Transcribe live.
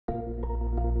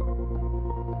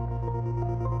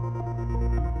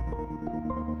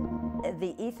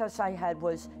The ethos I had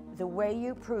was the way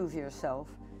you prove yourself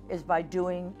is by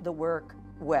doing the work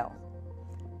well.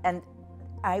 And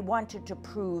I wanted to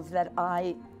prove that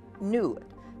I knew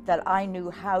it, that I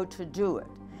knew how to do it.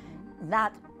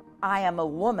 Not I am a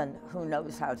woman who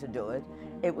knows how to do it,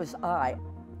 it was I.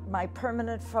 My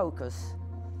permanent focus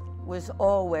was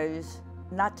always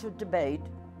not to debate,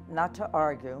 not to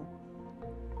argue,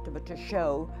 but to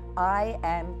show I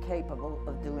am capable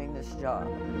of doing this job.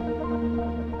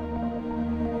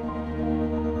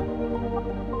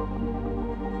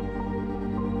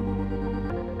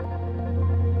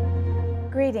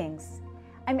 Greetings.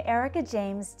 I'm Erika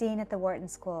James, Dean at the Wharton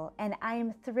School, and I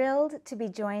am thrilled to be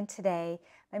joined today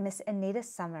by Miss Anita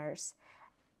Summers,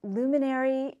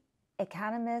 luminary,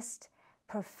 economist,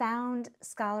 profound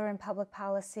scholar in public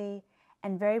policy,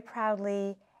 and very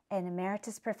proudly an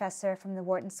emeritus professor from the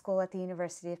Wharton School at the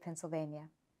University of Pennsylvania.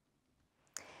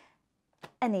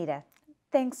 Anita,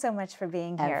 thanks so much for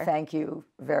being here. And thank you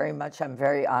very much. I'm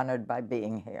very honored by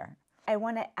being here. I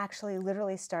want to actually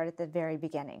literally start at the very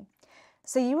beginning.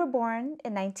 So you were born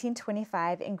in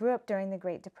 1925 and grew up during the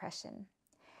Great Depression.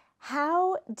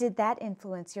 How did that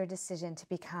influence your decision to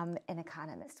become an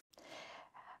economist?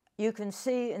 You can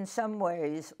see in some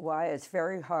ways why it's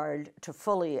very hard to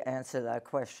fully answer that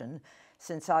question,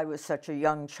 since I was such a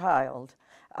young child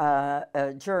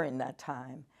during that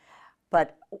time.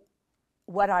 But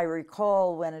what I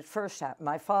recall when it first happened,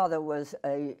 my father was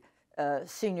a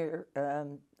senior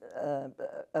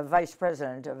a vice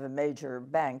president of a major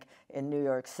bank in New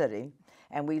York City,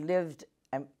 and we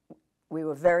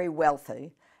were very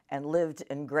wealthy and lived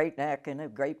in Great Neck in a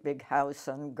great big house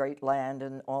on great land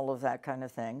and all of that kind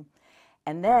of thing.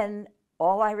 And then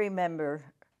all I remember,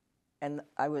 and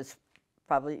I was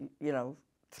probably,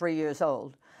 3 years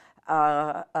old,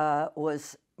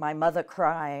 was my mother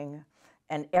crying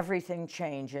and everything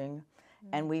changing,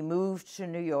 and we moved to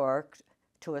New York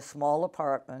to a small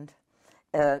apartment.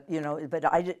 But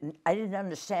I didn't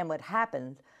understand what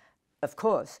happened, of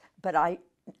course, but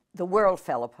the world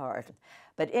fell apart.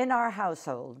 But in our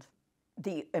household,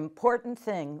 the important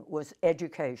thing was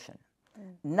education.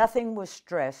 Nothing was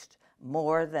stressed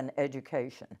more than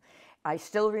education. I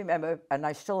still remember, and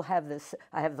I still have this,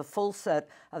 I have the full set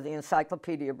of the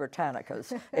Encyclopedia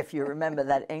Britannicas, if you remember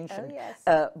that ancient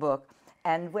book.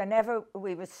 And whenever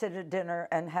we would sit at dinner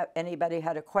and anybody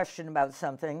had a question about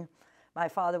something, my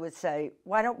father would say,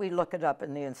 why don't we look it up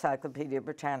in the Encyclopedia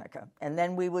Britannica? And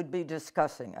then we would be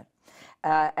discussing it,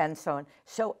 and so on.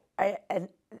 So, and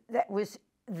that was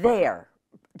there,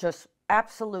 just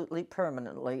absolutely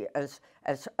permanently as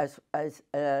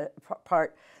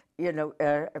part,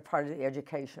 part of the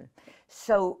education.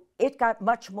 So it got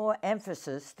much more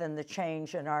emphasis than the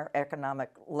change in our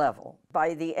economic level.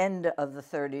 By the end of the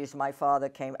 30s, my father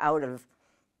came out of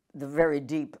the very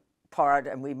deep part,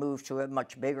 and we moved to a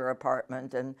much bigger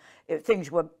apartment, and things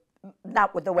were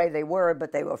not the way they were,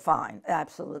 but they were fine,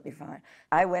 absolutely fine.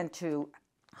 I went to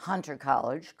Hunter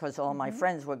College because all my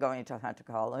friends were going to Hunter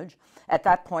College. At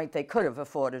that point, they could have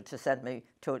afforded to send me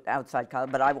to an outside college,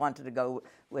 but I wanted to go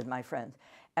with my friends.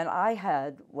 And I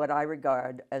had what I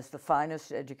regard as the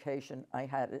finest education I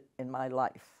had in my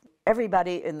life.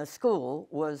 Everybody in the school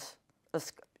was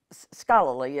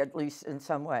scholarly, at least in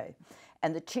some way.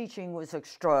 And the teaching was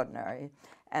extraordinary.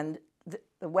 And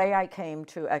the way I came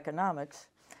to economics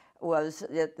was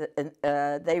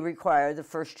that they required the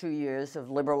first 2 years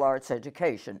of liberal arts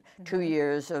education, 2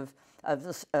 years of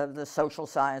the social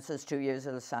sciences, 2 years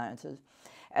of the sciences,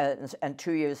 and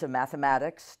 2 years of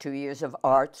mathematics, 2 years of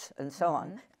arts, and so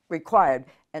on, required.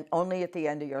 And only at the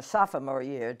end of your sophomore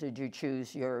year did you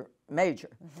choose your major.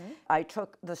 I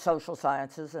took the social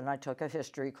sciences, and I took a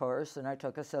history course, and I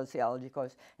took a sociology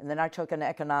course, and then I took an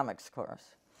economics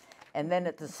course. And then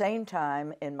at the same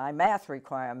time, in my math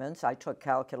requirements, I took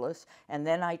calculus, and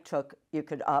then you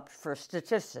could opt for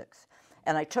statistics.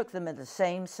 And I took them in the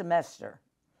same semester.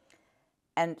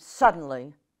 And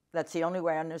suddenly, that's the only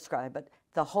way I can describe it,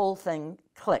 the whole thing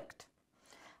clicked.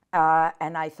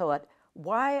 And I thought,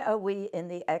 why are we in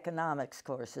the economics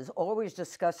courses always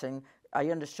discussing, I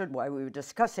understood why we were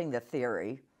discussing the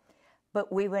theory,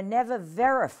 but we were never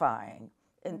verifying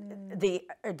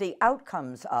the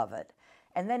outcomes of it.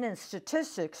 And then in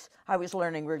statistics, I was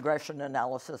learning regression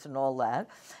analysis and all that,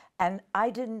 and I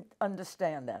didn't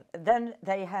understand that. Then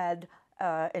they had,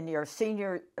 in your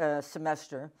senior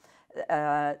semester,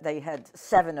 they had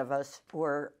 7 of us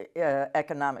were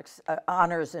economics,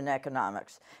 honors in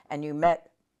economics, and you met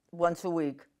once a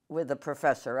week with a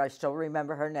professor. I still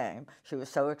remember her name. She was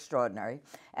so extraordinary.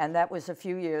 And that was a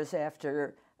few years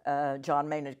after John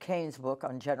Maynard Keynes' book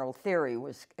on general theory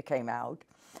came out.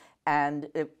 And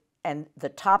And the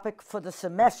topic for the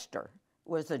semester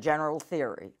was the general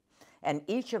theory. And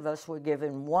each of us were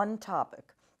given one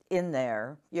topic in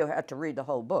there. You had to read the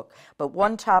whole book, but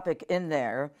one topic in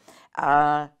there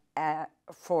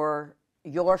for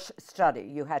your study.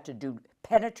 You had to do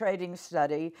penetrating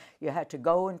study. You had to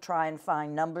go and try and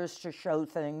find numbers to show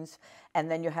things,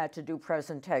 and then you had to do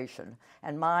presentation.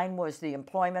 And mine was the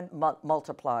employment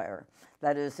multiplier.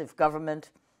 That is, if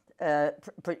government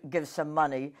gives some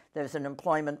money, there's an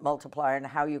employment multiplier and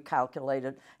how you calculate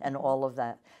it and all of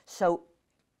that. So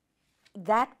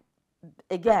that,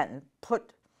 again,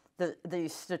 put the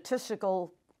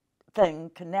statistical thing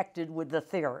connected with the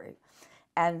theory.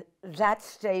 And that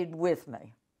stayed with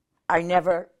me. I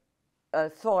never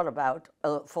thought about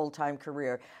a full-time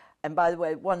career. And by the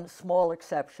way, one small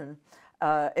exception,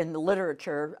 in the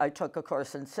literature, I took a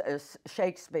course in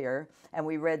Shakespeare, and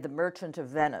we read The Merchant of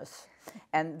Venice.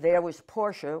 And there was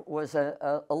Portia was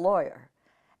a lawyer.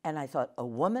 And I thought, a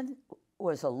woman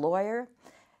was a lawyer?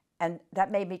 And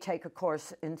that made me take a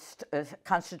course in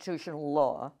constitutional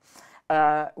law,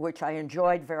 which I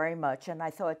enjoyed very much. And I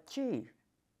thought, gee,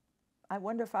 I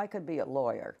wonder if I could be a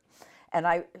lawyer. And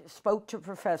I spoke to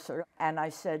Professor, and I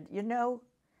said, you know,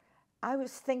 I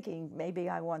was thinking maybe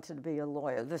I wanted to be a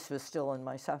lawyer. This was still in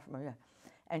my sophomore year.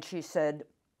 And she said,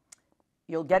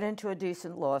 you'll get into a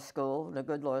decent law school, a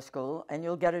good law school, and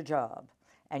you'll get a job.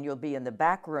 And you'll be in the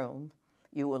back room.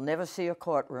 You will never see a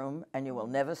courtroom, and you will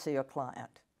never see a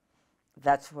client.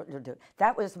 That's what you'll do.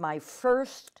 That was my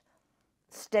first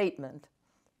statement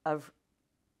of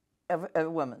a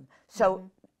woman.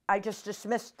 So I just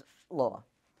dismissed law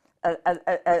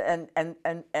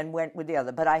and went with the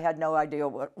other. But I had no idea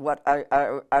what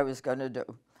I was going to do.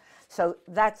 So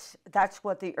that's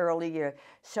what the early year.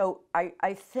 So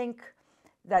I think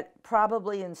that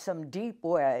probably in some deep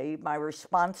way, my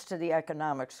response to the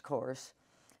economics course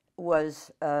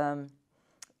was,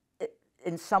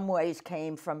 in some ways,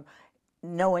 came from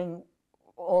knowing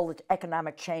all the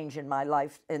economic change in my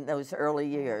life in those early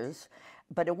years,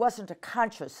 but it wasn't a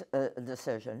conscious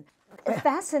decision. A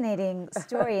fascinating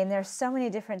story, and there's so many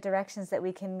different directions that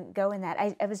we can go in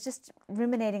that. I was just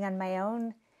ruminating on my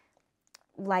own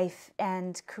life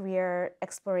and career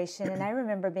exploration, and I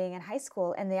remember being in high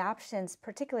school and the options,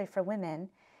 particularly for women,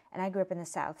 and I grew up in the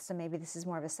South, so maybe this is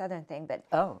more of a Southern thing, but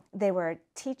they were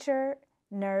teacher,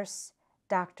 nurse,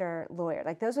 doctor, lawyer.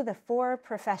 Like those were the four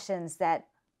professions that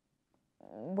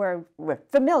were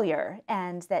familiar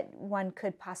and that one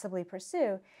could possibly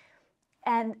pursue.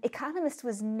 And economist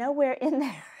was nowhere in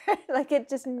there. Like it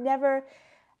just never,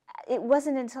 it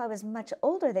wasn't until I was much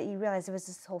older that you realized there was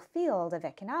this whole field of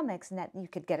economics and that you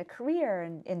could get a career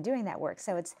in doing that work.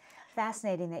 So it's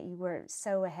fascinating that you were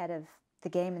so ahead of the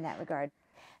game in that regard.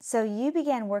 So you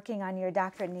began working on your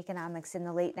doctorate in economics in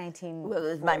the late 1940s. Well,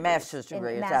 it was my master's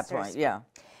degree at that point, yeah.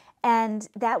 And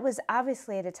that was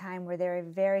obviously at a time where there were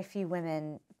very few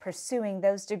women pursuing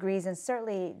those degrees, and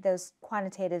certainly those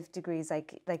quantitative degrees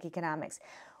like economics.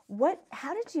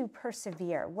 How did you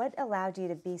persevere? What allowed you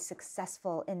to be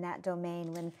successful in that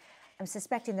domain when I'm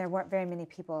suspecting there weren't very many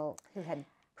people who had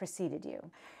preceded you?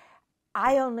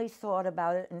 I only thought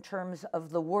about it in terms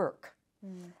of the work.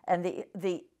 And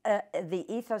the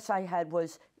ethos I had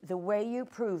was the way you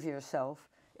prove yourself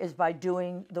is by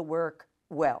doing the work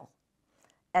well.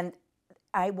 And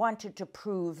I wanted to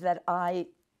prove that I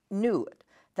knew it,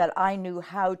 that I knew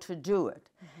how to do it.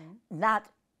 Not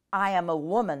I am a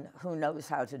woman who knows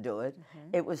how to do it.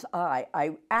 It was I.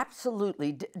 I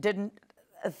absolutely didn't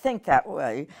think that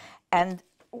way. And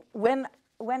when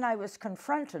I was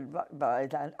confronted by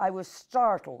that, I was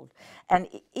startled. And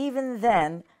even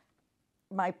then,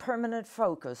 my permanent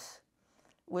focus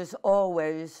was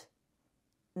always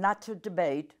not to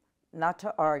debate, not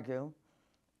to argue,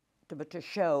 but to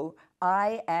show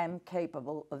I am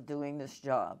capable of doing this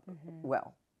job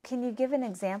well. Can you give an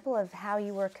example of how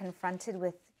you were confronted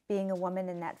with being a woman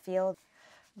in that field?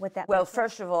 Well,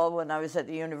 first of all, when I was at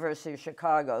the University of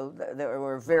Chicago, there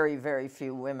were very, very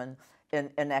few women in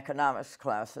economics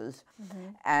classes.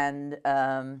 And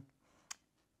there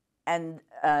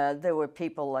were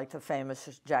people like the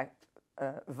famous Jack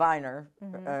Viner,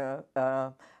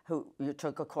 who you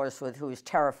took a course with, who was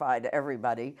terrified of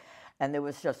everybody. And there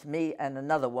was just me and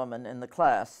another woman in the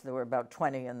class. There were about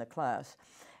 20 in the class.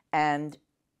 And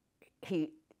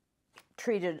he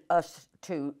treated us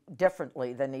two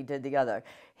differently than he did the other.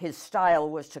 His style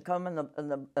was to come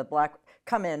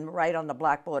in right on the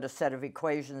blackboard, a set of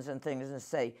equations and things, and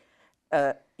say,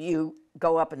 you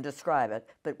go up and describe it.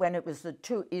 But when it was the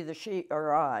two, either she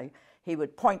or I, he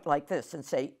would point like this and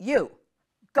say, you,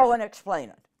 go and explain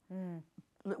it.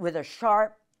 With a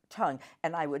sharp tongue,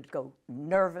 and I would go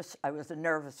nervous. I was a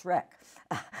nervous wreck,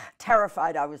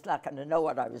 terrified I was not going to know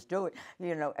what I was doing,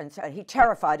 you know. And so he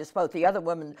terrified us both. The other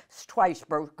woman twice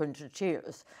broke into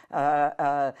tears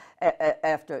after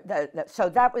that. So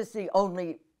that was the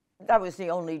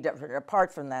only difference.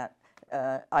 Apart from that,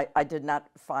 I did not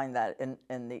find that in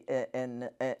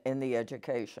the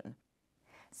education.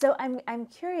 So I'm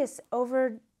curious,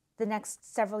 over the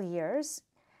next several years,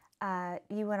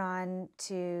 you went on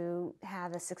to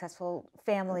have a successful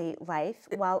family life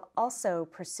while also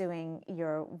pursuing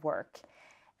your work.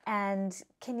 And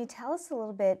can you tell us a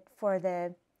little bit, for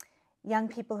the young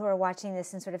people who are watching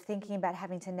this and sort of thinking about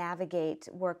having to navigate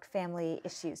work-family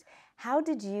issues, how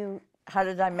did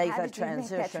I make that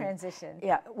transition?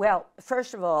 Yeah, well,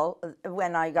 first of all,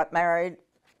 when I got married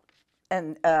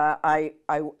and I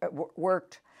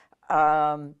worked,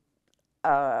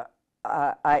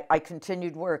 I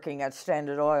continued working at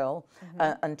Standard Oil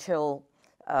until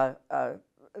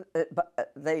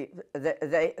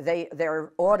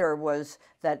their order was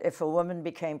that if a woman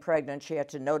became pregnant, she had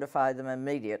to notify them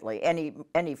immediately.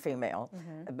 Any female,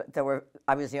 but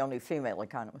I was the only female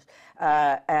economist,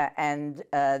 and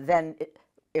then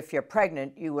if you're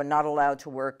pregnant, you were not allowed to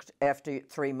work after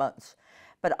 3 months.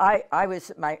 But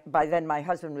by then my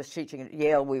husband was teaching at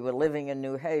Yale. We were living in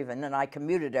New Haven, and I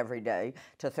commuted every day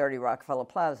to 30 Rockefeller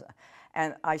Plaza.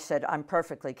 And I said, I'm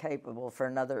perfectly capable for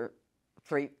another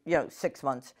 6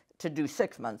 months, to do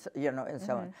 6 months, and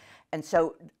so on. And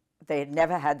so they had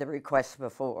never had the request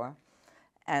before.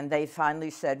 And they finally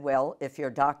said, well, if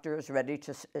your doctor is ready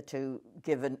to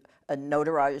give a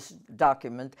notarized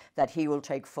document, that he will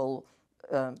take full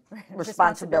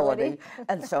responsibility,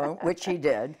 and so on, which he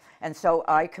did. And so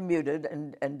I commuted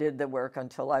and did the work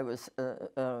until I was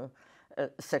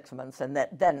 6 months, and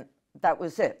then that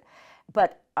was it.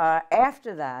 But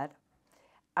after that,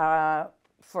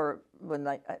 for when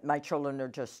my children are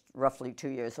just roughly 2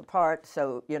 years apart,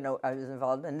 so I was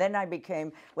involved. And then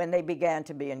when they began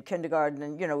to be in kindergarten,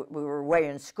 and we were away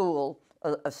in school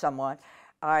somewhat,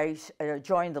 I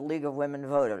joined the League of Women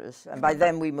Voters, and by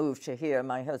then we moved to here.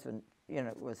 My husband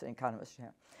was an economist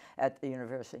here at the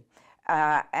university.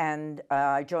 And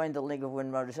I joined the League of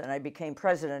Women Voters, and I became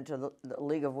president of the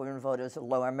League of Women Voters of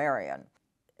Lower Merion.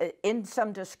 In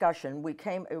some discussion, we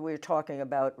were talking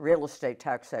about real estate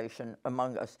taxation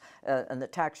among us and the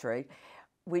tax rate.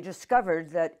 We discovered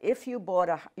that if you bought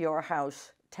your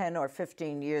house 10 or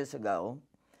 15 years ago,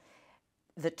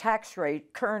 the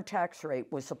current tax rate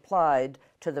was applied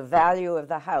to the value of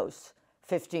the house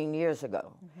 15 years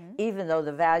ago, even though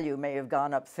the value may have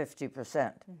gone up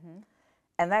 50%.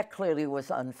 And that clearly was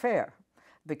unfair,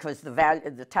 because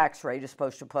the tax rate is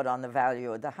supposed to put on the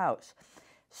value of the house.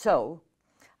 So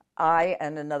I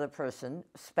and another person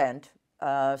spent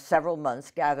several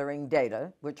months gathering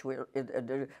data, which we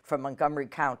from Montgomery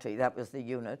County, that was the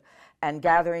unit, and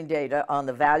gathering data on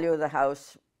the value of the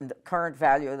house, the current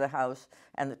value of the house,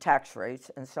 and the tax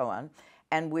rates, and so on.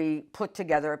 And we put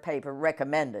together a paper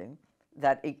recommending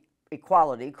that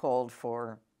equality called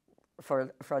for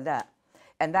that.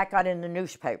 And that got in the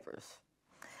newspapers.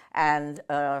 And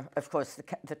of course,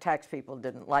 the tax people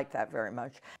didn't like that very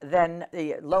much. Then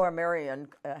the Lower Merion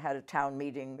had a town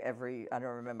meeting I don't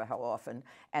remember how often,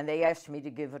 and they asked me to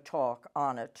give a talk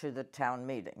on it to the town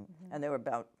meeting. And there were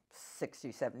about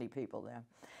 60, 70 people there.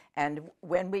 And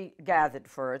when we gathered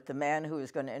for it, the man who was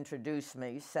going to introduce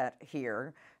me sat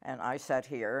here, and I sat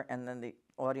here, and then the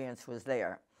audience was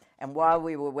there. And while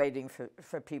we were waiting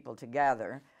for people to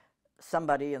gather,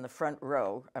 somebody in the front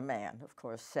row, a man, of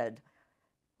course, said,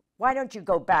 "Why don't you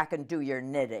go back and do your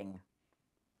knitting?"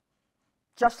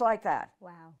 Just like that.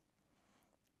 Wow.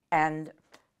 And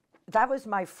that was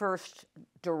my first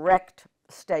direct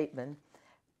statement,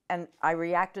 and I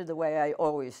reacted the way I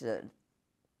always did.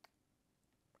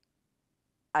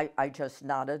 I just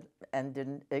nodded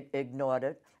and ignored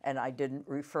it, and I didn't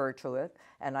refer to it,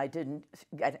 and I didn't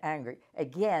get angry.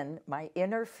 Again, my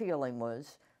inner feeling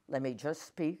was, let me just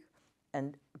speak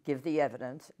and give the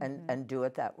evidence and do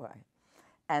it that way.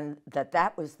 And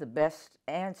that was the best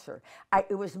answer.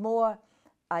 It was more,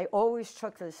 I always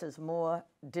took this as more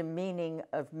demeaning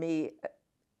of me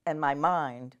and my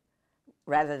mind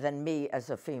rather than me as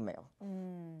a female.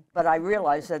 But I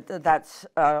realized that that's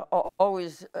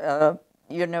always,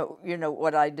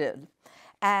 what I did.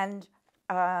 And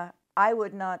I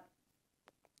would not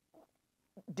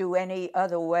do any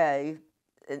other way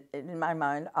in my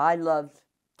mind. I loved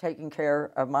taking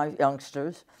care of my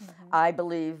youngsters. I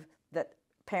believe that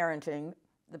parenting,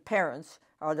 the parents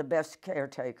are the best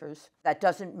caretakers. That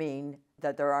doesn't mean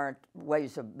that there aren't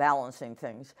ways of balancing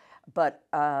things, but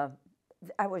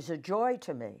it was a joy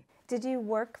to me. Did you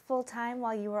work full-time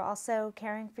while you were also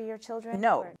caring for your children?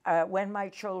 No. When my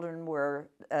children were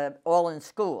all in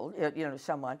school,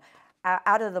 someone,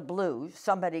 out of the blue,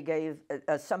 somebody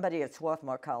at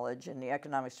Swarthmore College in the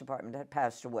economics department had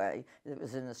passed away. It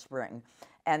was in the spring.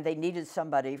 And they needed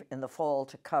somebody in the fall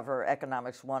to cover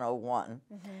Economics 101.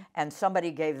 Mm-hmm. And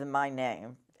somebody gave them my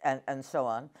name and so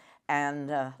on. And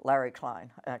Larry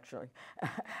Klein, actually.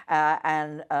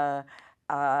 And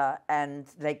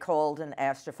they called and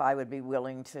asked if I would be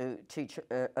willing to teach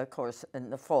a course in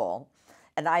the fall.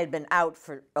 And I had been out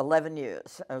for 11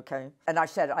 years, okay? And I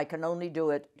said, I can only do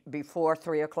it before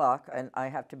 3 o'clock, and I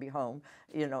have to be home,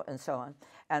 and so on.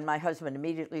 And my husband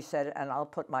immediately said, and I'll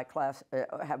put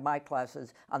have my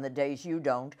classes on the days you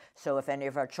don't, so if any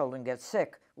of our children get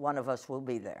sick, one of us will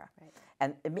be there. Right.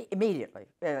 And immediately,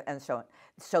 and so on.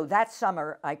 So that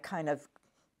summer, I kind of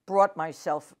brought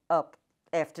myself up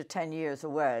after 10 years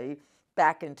away,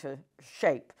 back into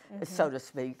shape, mm-hmm. so to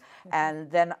speak. Mm-hmm. And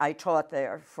then I taught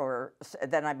there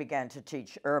then I began to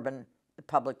teach urban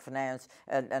public finance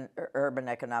and urban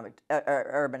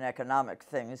economic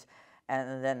things,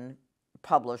 and then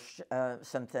published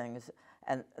some things.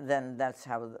 And then that's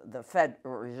how the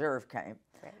Federal Reserve came.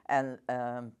 Right.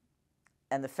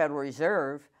 And the Federal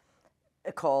Reserve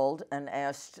called and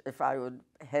asked if I would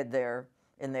head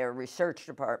in their research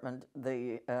department,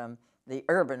 the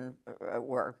urban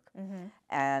work. Mm-hmm.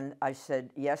 And I said,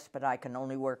 yes, but I can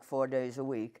only work 4 days a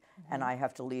week, mm-hmm. and I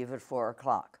have to leave at 4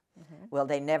 o'clock. Mm-hmm. Well,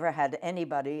 they never had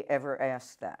anybody ever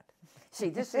ask that. See,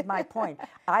 this is my point.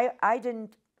 I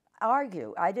didn't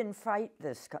argue. I didn't fight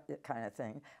this kind of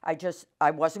thing.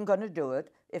 I wasn't going to do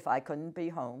it if I couldn't be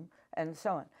home, and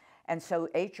so on. And so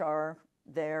HR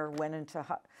there went into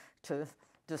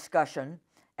discussion,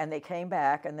 and they came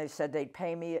back and they said they'd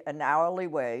pay me an hourly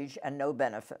wage and no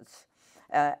benefits,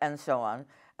 and so on.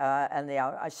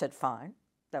 I said, fine,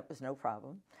 that was no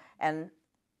problem. And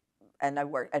I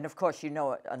worked, and of course,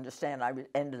 understand, I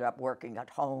ended up working at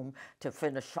home to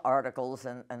finish articles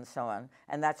and so on.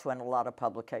 And that's when a lot of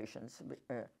publications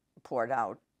poured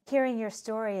out. Hearing your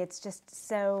story, it's just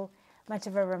so much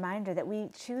of a reminder that we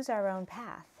choose our own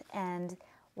path. And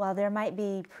while there might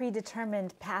be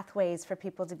predetermined pathways for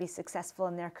people to be successful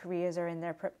in their careers or in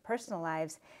their personal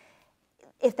lives,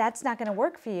 if that's not going to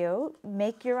work for you,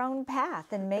 make your own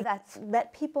path and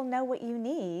let people know what you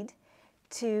need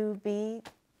to be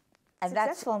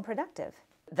successful and productive.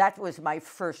 That was my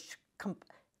first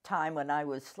time when I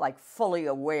was like fully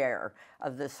aware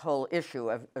of this whole issue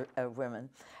of women.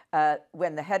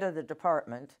 When the head of the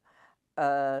department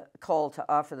called to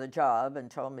offer the job and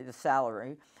told me the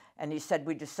salary, and he said,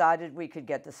 we decided we could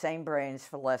get the same brains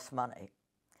for less money.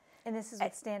 And this is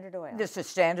with Standard Oil? This is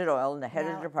Standard Oil, and the head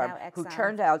of the department, who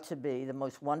turned out to be the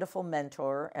most wonderful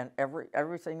mentor and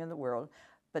everything in the world.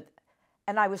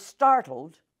 And I was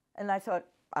startled, and I thought,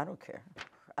 I don't care.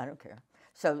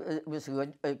 So it was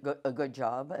a good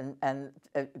job and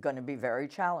going to be very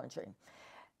challenging.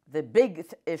 The big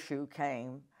issue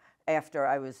came after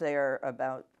I was there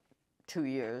about 2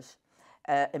 years.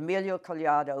 Emilio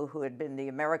Collado, who had been the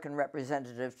American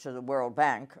representative to the World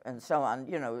Bank and so on,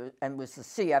 and was the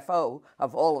CFO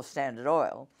of all of Standard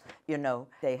Oil,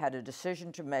 they had a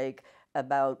decision to make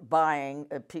about buying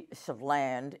a piece of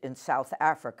land in South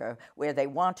Africa where they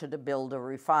wanted to build a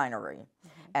refinery.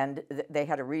 Mm-hmm. And they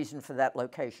had a reason for that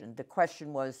location. The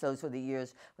question was, those were the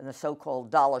years when the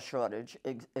so-called dollar shortage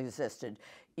existed.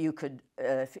 You could,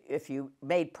 if you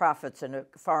made profits in a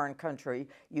foreign country,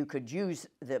 you could use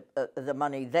the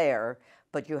money there,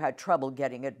 but you had trouble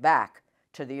getting it back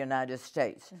to the United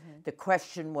States. Mm-hmm. The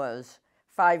question was,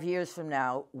 5 years from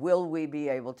now, will we be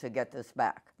able to get this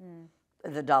back?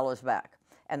 The dollars back.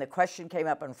 And the question came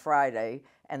up on Friday,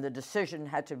 and the decision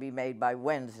had to be made by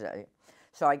Wednesday.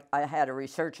 So I had a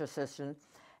research assistant,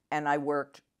 and I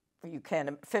worked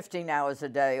 15 hours a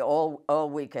day all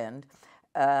weekend,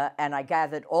 and I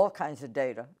gathered all kinds of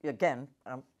data, again,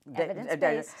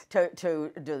 data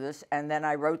to do this. And then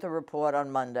I wrote the report on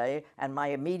Monday, and my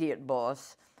immediate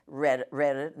boss read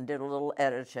it and did a little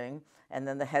editing, and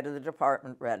then the head of the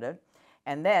department read it.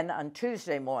 And then on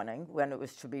Tuesday morning, when it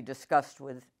was to be discussed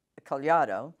with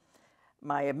Collado,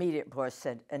 my immediate boss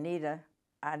said, Anita,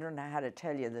 I don't know how to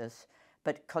tell you this,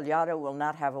 but Collado will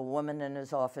not have a woman in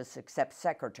his office except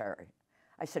secretary.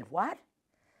 I said, what?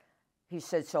 He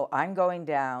said, so I'm going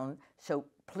down, so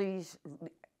please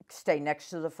stay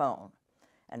next to the phone.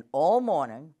 And all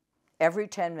morning, every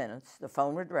 10 minutes, the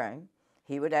phone would ring.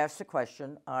 He would ask the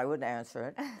question, I would answer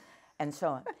it, and so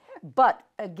on. But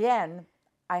again,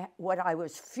 what I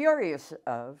was furious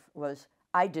of was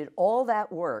I did all that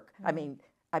work. Mm-hmm. I mean,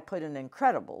 I put in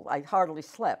I hardly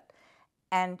slept.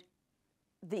 And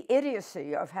the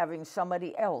idiocy of having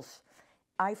somebody else,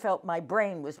 I felt my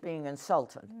brain was being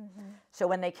insulted. So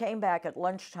when they came back at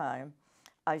lunchtime,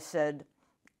 I said,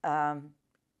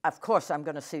 of course I'm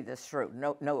going to see this through.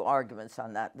 No arguments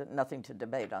on that, nothing to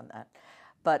debate on that.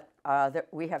 But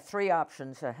we have three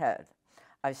options ahead.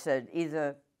 I said,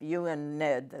 either you and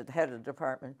Ned, the head of the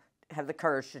department, have the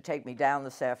courage to take me down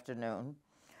this afternoon.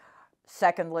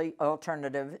 Secondly,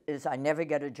 alternative is I never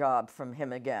get a job from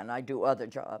him again. I do other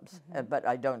jobs, but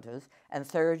I don't do this. And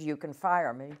third, you can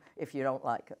fire me if you don't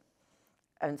like it,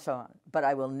 and so on. But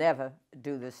I will never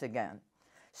do this again.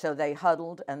 So they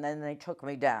huddled, and then they took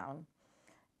me down.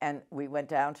 And we went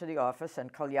down to the office,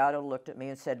 and Collado looked at me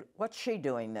and said, "What's she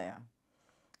doing there?"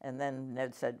 And then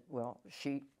Ned said, "Well,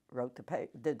 she wrote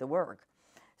did the work."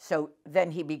 So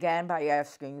then he began by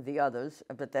asking the others,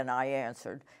 but then I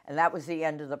answered, and that was the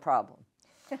end of the problem.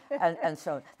 and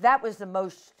so that was the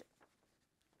most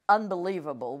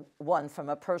unbelievable one from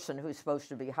a person who's supposed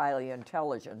to be highly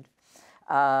intelligent,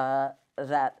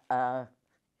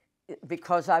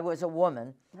 because I was a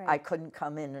woman, right, I couldn't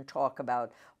come in and talk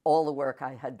about all the work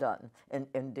I had done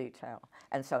in detail.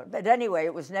 And so, but anyway,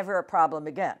 it was never a problem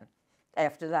again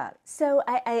after that. So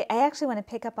I actually want to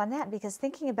pick up on that, because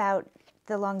thinking about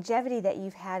the longevity that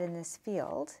you've had in this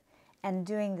field and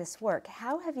doing this work,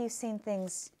 how have you seen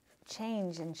things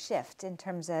change and shift in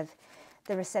terms of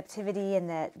the receptivity and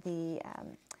the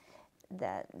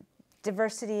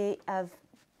diversity of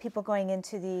people going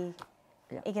into the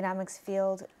economics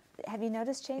field? Have you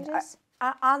noticed changes?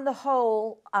 On the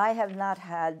whole, I have not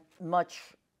had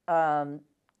much of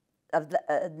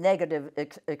the negative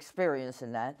experience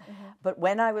in that. But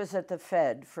when I was at the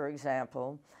Fed, for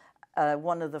example,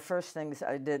 one of the first things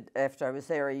I did after I was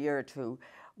there a year or two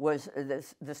was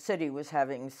the city was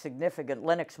having significant,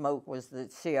 Lennox Moak was the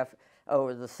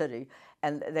CFO of the city,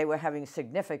 and they were having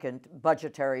significant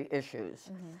budgetary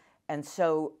issues. And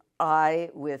so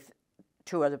I, with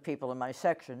two other people in my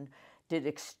section, did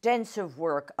extensive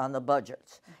work on the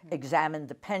budgets, examined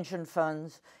the pension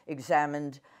funds,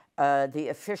 examined the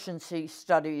efficiency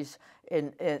studies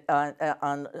on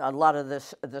a lot of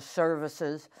the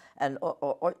services and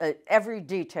every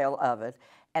detail of it.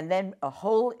 And then a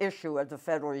whole issue of the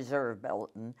Federal Reserve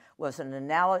Bulletin was an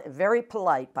analysis, very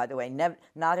polite, by the way,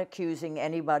 not accusing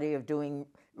anybody of doing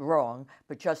wrong,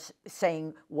 but just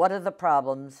saying what are the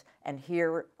problems and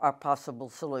here are possible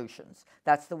solutions.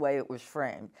 That's the way it was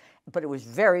framed. But it was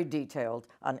very detailed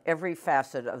on every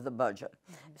facet of the budget.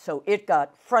 So it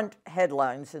got front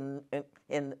headlines in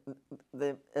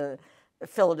the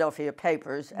Philadelphia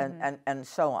papers and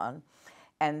so on.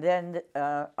 And then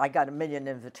I got a million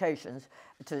invitations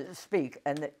to speak,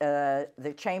 and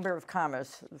the Chamber of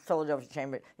Commerce, the Philadelphia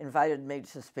Chamber, invited me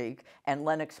to speak, and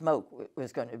Lennox Moak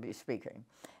was going to be speaking.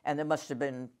 And there must have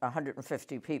been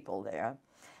 150 people there.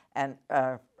 And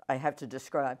I have to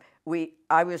describe,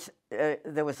 there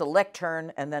was a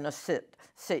lectern and then a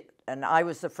seat, and I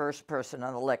was the first person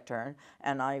on the lectern,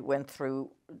 and I went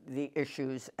through the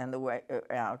issues and the way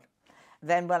out.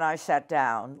 Then when I sat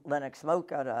down, Lennox Moak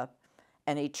got up,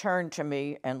 and he turned to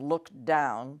me and looked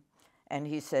down, and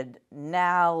he said,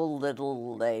 "Now,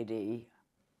 little lady,"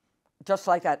 just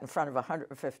like that in front of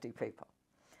 150 people.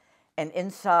 And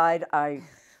inside, I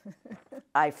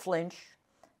flinched.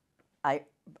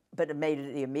 But it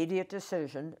made the immediate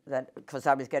decision that, because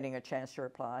I was getting a chance to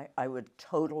reply, I would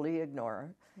totally ignore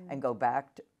it and go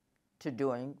back to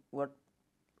doing what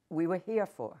we were here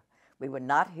for. We were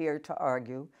not here to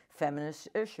argue feminist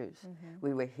issues.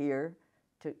 We were here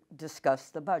to discuss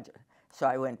the budget. So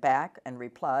I went back and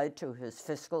replied to his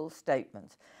fiscal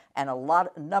statements. And a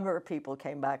number of people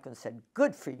came back and said,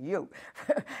 "Good for you,"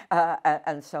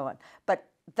 and so on. But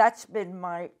that's been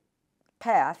my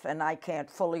path, and I can't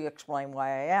fully explain why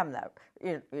I am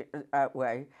that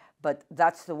way. But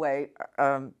that's the way,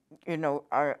 I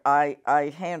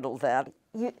handle that.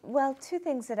 Well, two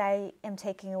things that I am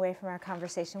taking away from our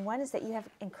conversation. One is that you have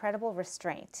incredible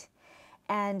restraint,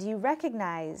 and you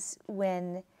recognize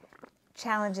when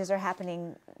challenges are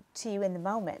happening to you in the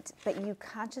moment, but you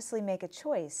consciously make a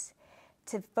choice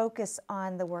to focus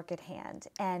on the work at hand.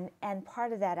 And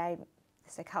part of that, the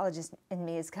psychologist in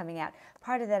me is coming out.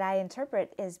 Part of that I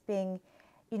interpret as being,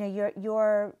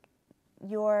 your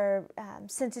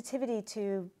sensitivity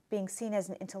to being seen as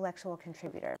an intellectual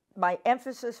contributor. My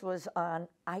emphasis was on,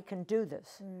 I can do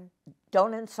this.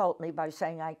 Don't insult me by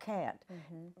saying I can't,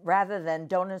 rather than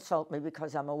don't insult me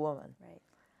because I'm a woman. Right.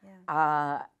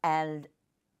 Yeah. And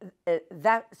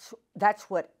that's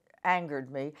what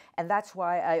angered me, and that's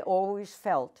why I always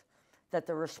felt that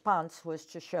the response was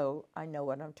to show I know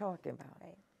what I'm talking about.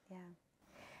 Right. Yeah.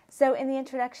 So in the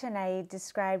introduction, I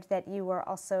described that you were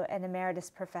also an emeritus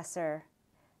professor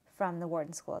from the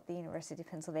Wharton School at the University of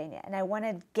Pennsylvania. And I want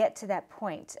to get to that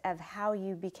point of how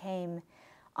you became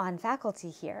on faculty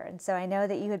here. And so I know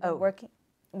that you had been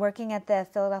working at the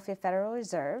Philadelphia Federal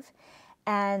Reserve,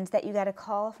 and that you got a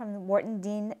call from the Wharton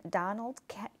Dean Donald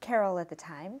Carroll at the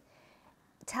time.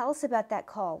 Tell us about that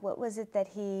call. What was it that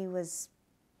he was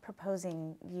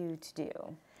proposing you to do?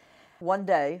 One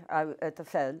day at the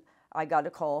Fed, I got a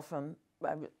call from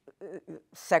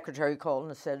secretary called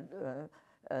and said,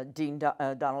 Dean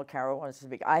Donald Carroll wants to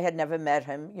speak. I had never met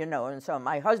him, you know, and so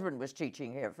my husband was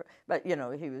teaching here, but, you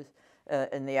know, he was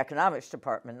in the economics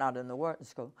department, not in the Wharton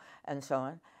School, and so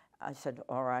on. I said,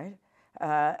 all right,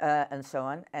 and so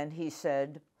on. And he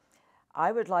said,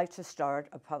 I would like to start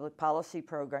a public policy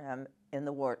program in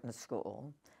the Wharton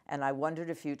School, and I wondered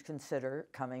if you'd consider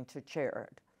coming to chair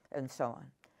it, and so on.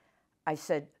 I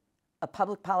said, a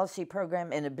public policy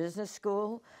program in a business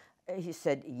school? He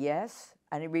said, yes.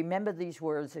 And I remember these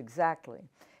words exactly.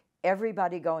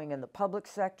 Everybody going in the public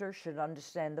sector should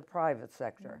understand the private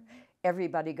sector. Mm-hmm.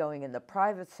 Everybody going in the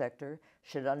private sector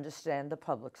should understand the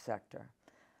public sector.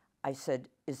 I said,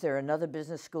 is there another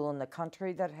business school in the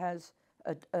country that has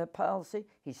a policy?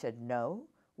 He said, no,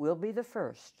 we'll be the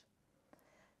first.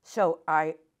 So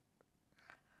I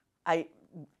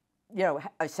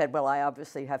said, well, I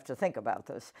obviously have to think about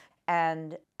this.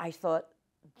 And I thought,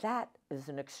 that is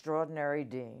an extraordinary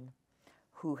dean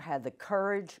who had the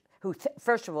courage, who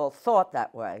first of all thought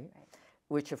that way,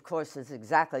 which of course is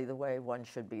exactly the way one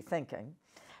should be thinking.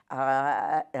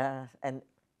 And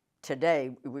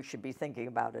today we should be thinking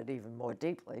about it even more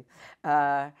deeply.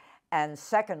 And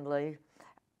secondly,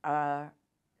 I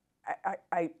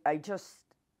just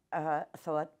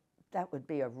thought that would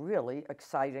be a really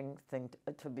exciting thing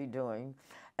to be doing,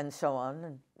 and so on,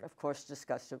 and of course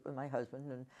discussed it with my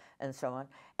husband, and so on,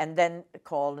 and then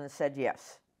called and said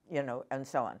yes, you know, and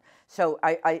so on. So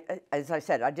I as I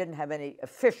said, I didn't have any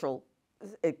official,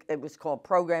 it was called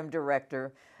Program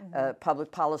Director, mm-hmm. Public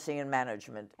Policy and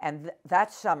Management. And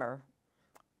that summer,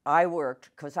 I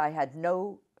worked, because I had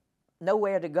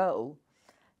nowhere to go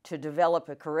to develop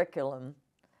a curriculum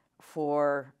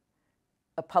for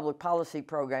a public policy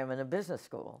program in a business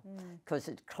school, because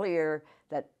it's clear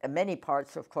that many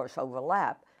parts, of course,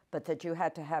 overlap, but that you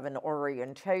had to have an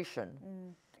orientation.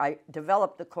 I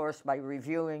developed the course by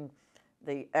reviewing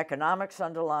the economics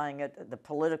underlying it, the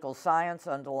political science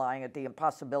underlying it, the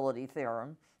impossibility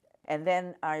theorem, and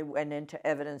then I went into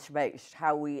evidence-based,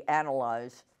 how we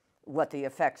analyze what the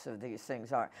effects of these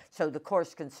things are. So the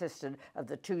course consisted of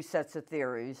the two sets of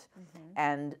theories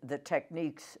and the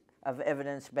techniques of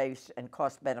evidence-based and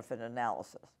cost-benefit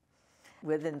analysis.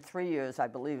 Within 3 years, I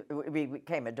believe, we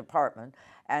became a department,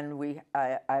 and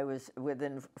I was,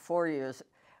 within 4 years,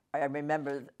 I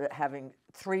remember having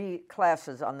 3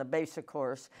 classes on the basic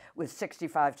course with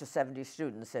 65 to 70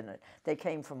 students in it. They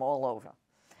came from all over.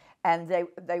 And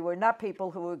they were not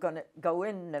people who were going to go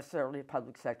in necessarily the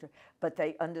public sector, but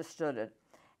they understood it.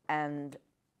 And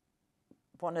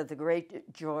one of the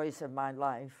great joys of my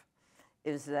life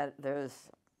is that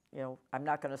there's, you know, I'm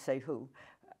not going to say who,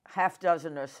 half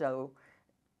dozen or so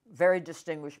very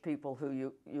distinguished people who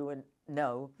you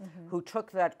know, who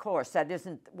took that course, that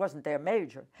wasn't their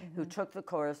major, who took the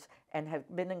course and have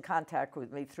been in contact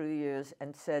with me through the years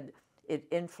and said it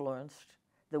influenced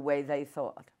the way they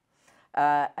thought,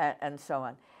 and so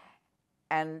on.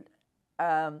 And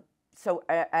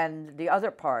and the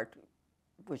other part,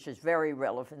 which is very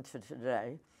relevant to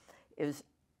today, is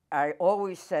I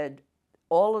always said,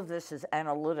 all of this is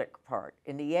analytic part.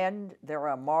 In the end, there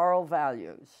are moral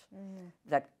values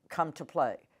that come to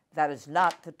play. That is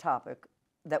not the topic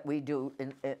that we do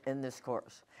in this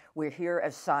course. We're here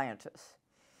as scientists,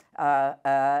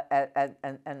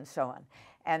 and so on.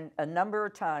 And a number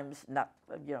of times, not,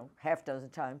 you know, half dozen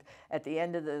times, at the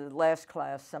end of the last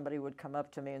class, somebody would come up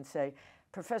to me and say,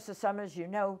 Professor Summers, you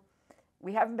know,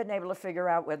 we haven't been able to figure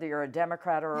out whether you're a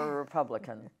Democrat or a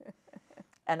Republican.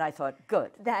 And I thought,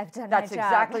 good. That's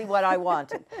exactly what I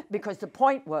wanted. Because the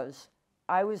point was,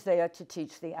 I was there to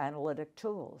teach the analytic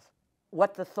tools,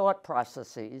 what the thought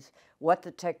processes, what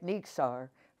the techniques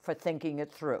are for thinking it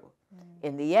through.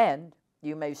 In the end,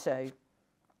 you may say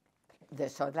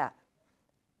this or that.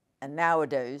 And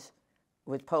nowadays,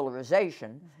 with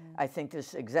polarization, I think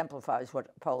this exemplifies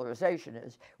what polarization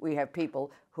is. We have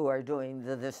people who are doing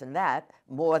the this and that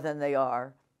more than they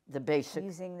are the basic,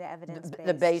 using the evidence-based.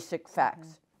 The basic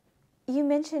facts. You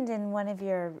mentioned in one of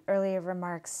your earlier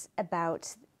remarks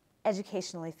about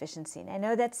educational efficiency. And I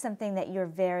know that's something that you're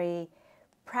very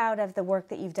proud of, the work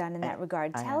that you've done in that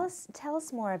regard. Tell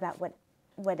us more about what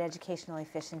what educational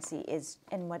efficiency is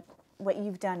and what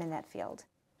you've done in that field.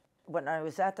 When I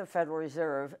was at the Federal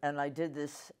Reserve and I did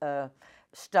this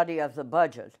study of the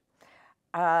budget,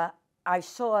 I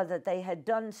saw that they had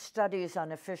done studies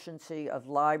on efficiency of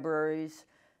libraries,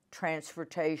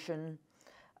 transportation,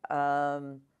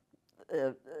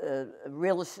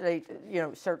 real estate,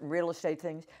 certain real estate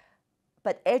things.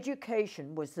 But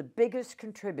education was the biggest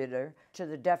contributor to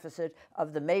the deficit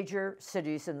of the major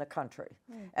cities in the country,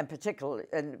 and particularly,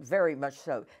 and very much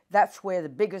so. That's where the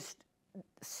biggest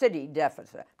city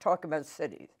deficit, talking about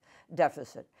cities,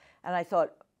 deficit. And I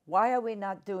thought, why are we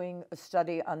not doing a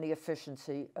study on the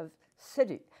efficiency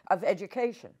of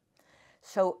education?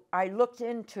 So I looked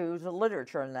into the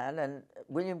literature on that, and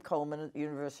William Coleman at the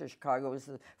University of Chicago was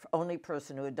the only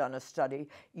person who had done a study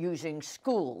using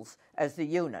schools as the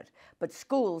unit. But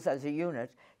schools as a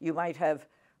unit, you might have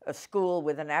a school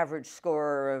with an average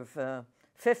score of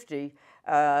 50,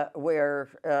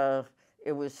 where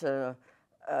it was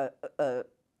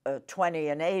 20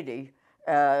 and 80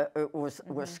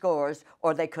 were scores,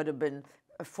 or they could have been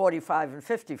 45 and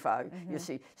 55, you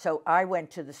see. So I went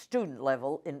to the student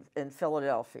level in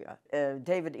Philadelphia.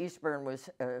 David Eastburn was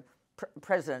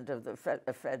president of the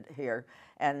Fed here,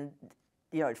 and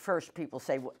at first people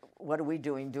say, what are we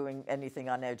doing anything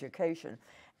on education?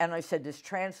 And I said, this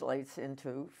translates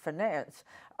into finance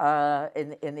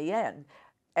in the end.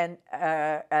 And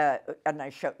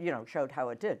I showed how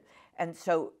it did. And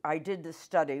so I did this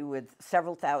study with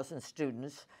several thousand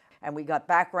students, and we got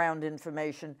background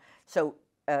information. So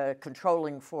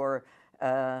controlling for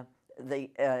the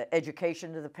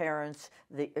education of the parents.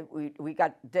 We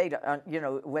got data on,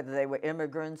 whether they were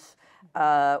immigrants,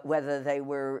 whether they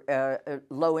were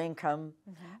low income,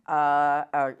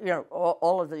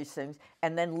 all of these things.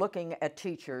 And then looking at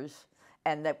teachers,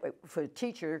 and that for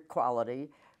teacher quality,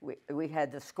 we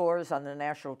had the scores on the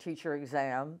national teacher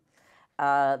exam,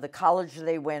 the college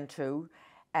they went to,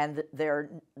 and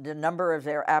the number of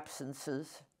their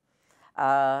absences.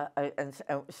 And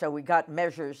so we got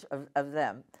measures of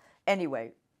them.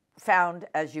 Anyway, found,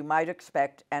 as you might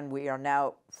expect, and we are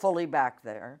now fully back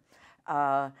there,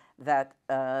 that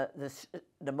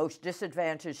the most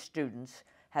disadvantaged students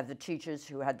have the teachers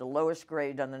who had the lowest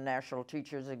grade on the national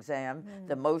teachers exam,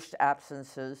 the most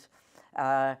absences,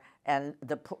 and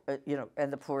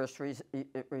the poorest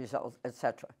results,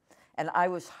 etc. And I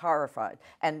was horrified.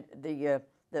 And the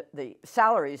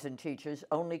salaries in teachers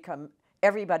only come.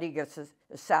 Everybody gets a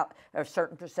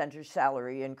certain percentage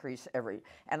salary increase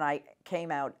and I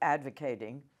came out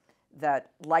advocating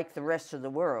that, like the rest of the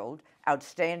world,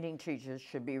 outstanding teachers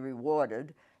should be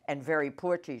rewarded and very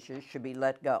poor teachers should be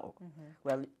let go.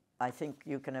 Well, I think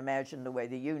you can imagine the way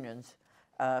the unions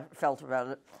felt about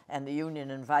it, and the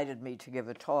union invited me to give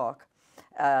a talk,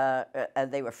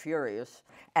 and they were furious,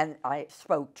 and I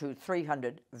spoke to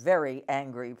 300 very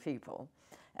angry people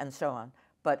and so on.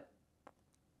 But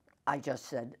I just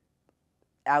said,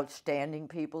 outstanding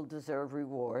people deserve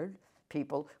reward,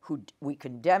 people who we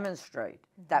can demonstrate.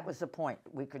 That was the point.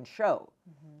 We can show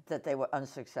that they were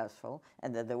unsuccessful,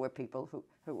 and that there were people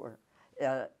who were.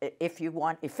 If you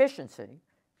want efficiency,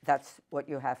 that's what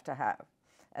you have to have,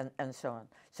 and so on.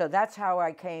 So that's how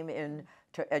I came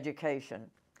into education.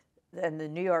 Then the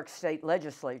New York State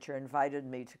Legislature invited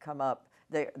me to come up,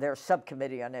 their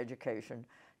subcommittee on education,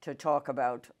 to talk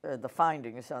about the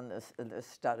findings on this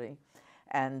study.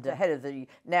 And the head of the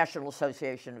National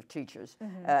Association of Teachers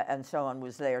and so on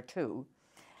was there too.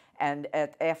 And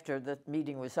after the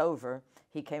meeting was over,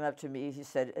 he came up to me, he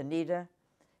said, Anita,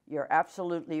 you're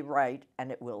absolutely right,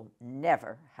 and it will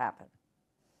never happen.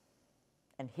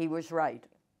 And he was right.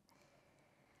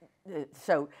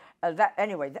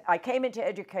 Anyway, I came into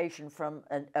education from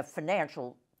a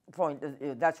financial point.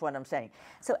 That's what I'm saying.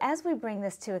 So as we bring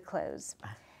this to a close,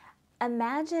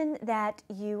 imagine that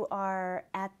you are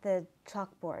at the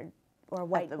chalkboard or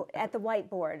at the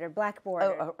whiteboard or blackboard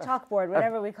or chalkboard,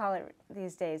 whatever we call it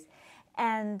these days,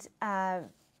 and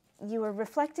you are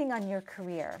reflecting on your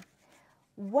career.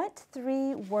 What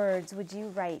 3 words would you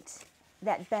write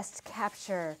that best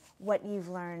capture what you've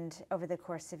learned over the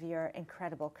course of your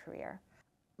incredible career?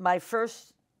 My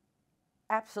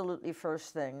absolutely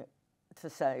first thing to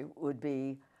say would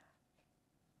be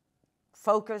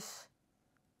focus,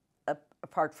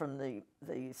 apart from the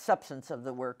substance of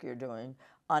the work you're doing,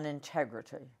 on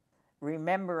integrity.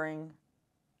 Remembering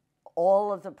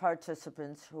all of the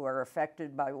participants who are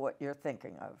affected by what you're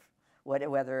thinking of,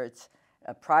 whether it's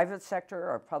a private sector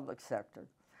or public sector.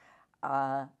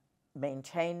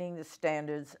 Maintaining the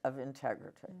standards of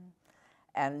integrity.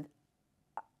 And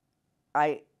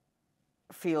I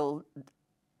feel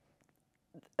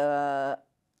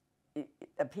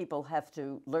people have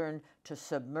to learn to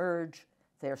submerge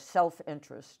their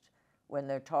self-interest when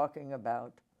they're talking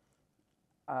about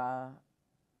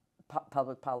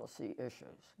public policy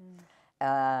issues.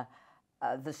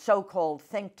 The so-called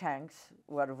think tanks,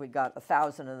 what have we got,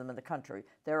 1,000 of them in the country.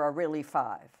 There are really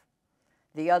 5.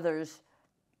 The others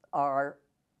are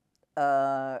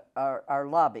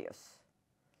lobbyists.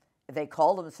 They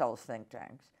call themselves think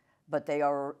tanks, but they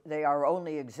are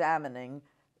only examining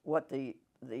what the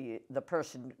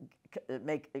person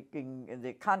making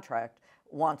the contract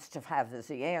wants to have as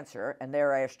the answer, and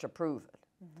they're asked to prove it.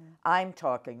 I'm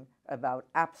talking about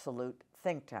absolute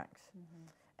think tanks.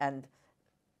 And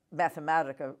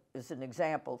Mathematica is an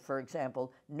example. For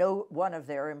example, no one of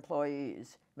their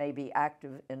employees may be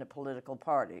active in a political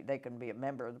party. They can be a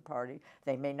member of the party.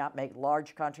 They may not make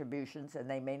large contributions, and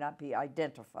they may not be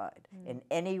identified in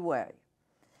any way.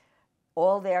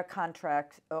 All their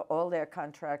contracts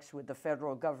with the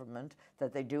federal government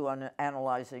that they do on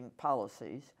analyzing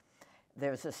policies,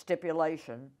 there's a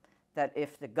stipulation that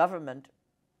if the government,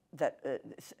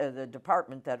 the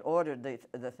department that ordered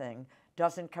the thing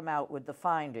doesn't come out with the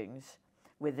findings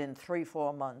within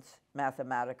 3-4 months,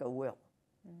 Mathematica will.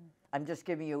 I'm just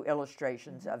giving you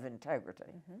illustrations of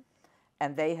integrity.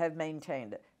 And they have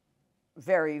maintained it.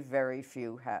 Very, very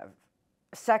few have.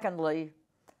 Secondly,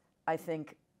 I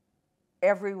think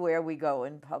everywhere we go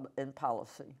in public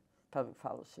policy,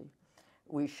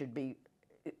 we should be,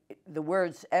 the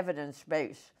words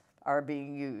evidence-based are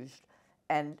being used,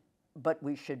 but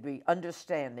we should be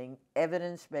understanding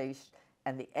evidence-based,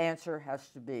 and the answer has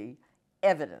to be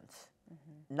evidence,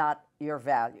 not your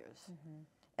values.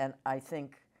 And I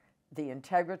think the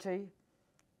integrity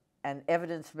and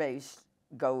evidence-based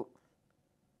go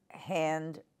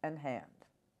hand in hand.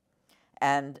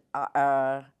 And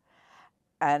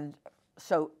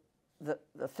so the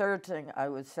third thing I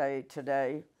would say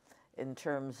today in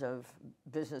terms of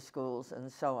business schools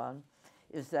and so on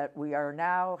is that we are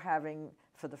now having,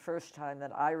 for the first time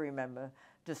that I remember,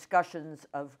 discussions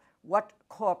of what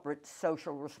corporate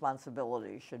social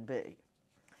responsibility should be.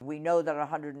 We know that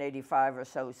 185 or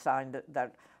so signed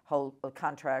that whole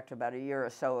contract about a year or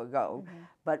so ago,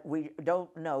 but we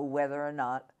don't know whether or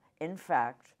not, in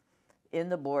fact, in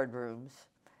the boardrooms,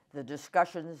 the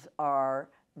discussions are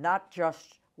not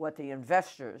just what the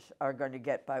investors are going to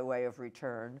get by way of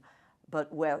return,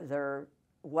 but whether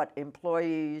what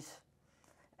employees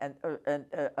and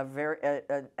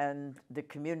the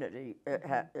community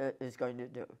is going to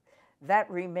do. That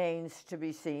remains to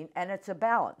be seen, and it's a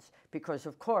balance, because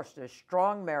of course there's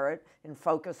strong merit in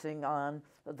focusing on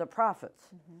the profits.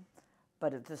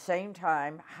 But at the same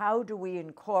time, how do we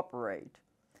incorporate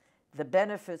the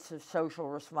benefits of social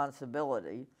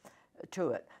responsibility to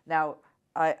it? Now,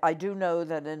 I do know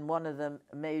that in one of the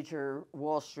major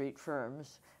Wall Street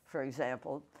firms, for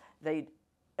example, they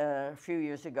a few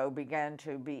years ago began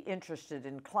to be interested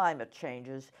in climate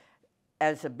changes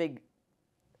as a big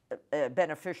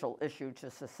beneficial issue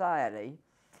to society,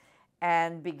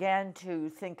 and began to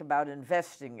think about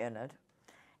investing in it,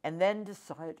 and then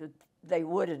decided they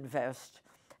would invest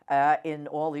in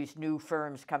all these new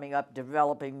firms coming up,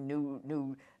 developing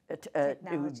new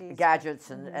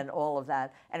gadgets and all of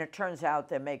that, and it turns out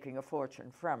they're making a fortune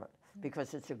from it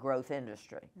because it's a growth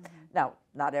industry. Now,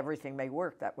 not everything may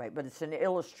work that way, but it's an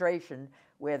illustration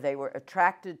where they were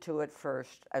attracted to it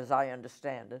first, as I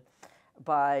understand it,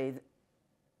 by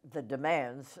the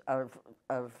demands of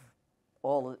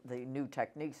all the new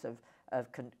techniques of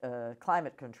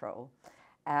climate control,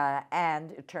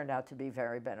 and it turned out to be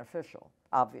very beneficial.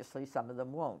 Obviously, some of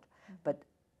them won't, but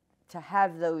to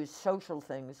have those social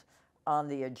things on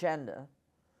the agenda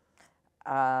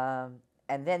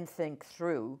and then think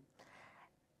through.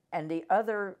 And the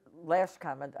other last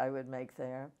comment I would make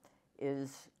there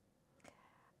is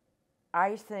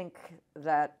I think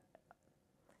that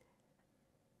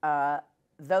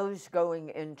those going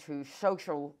into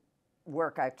social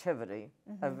work activity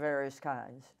of various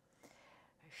kinds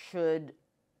should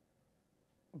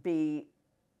be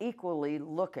equally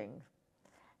looking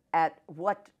at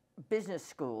what business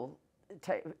school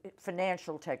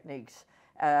financial techniques,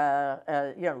 all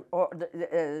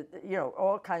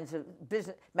kinds of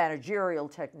business managerial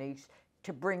techniques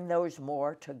to bring those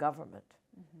more to government.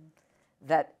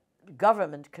 That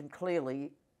government can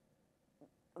clearly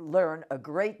learn a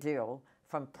great deal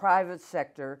from private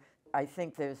sector. I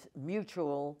think there's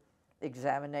mutual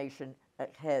examination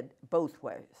ahead both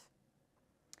ways.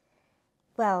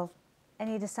 Well,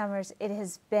 Anita Summers, it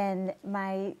has been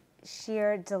my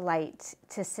sheer delight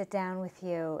to sit down with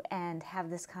you and have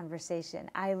this conversation.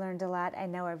 I learned a lot. I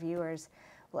know our viewers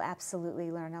will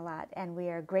absolutely learn a lot, and we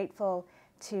are grateful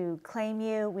to claim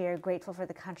you. We are grateful for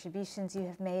the contributions you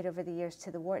have made over the years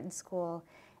to the Wharton School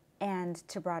and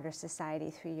to broader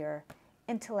society through your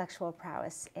intellectual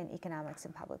prowess in economics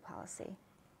and public policy.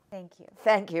 Thank you.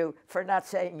 Thank you for not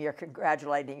saying you're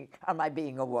congratulating on my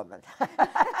being a woman.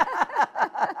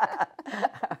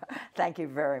 Thank you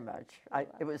very much.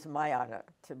 It was my honor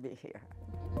to be here.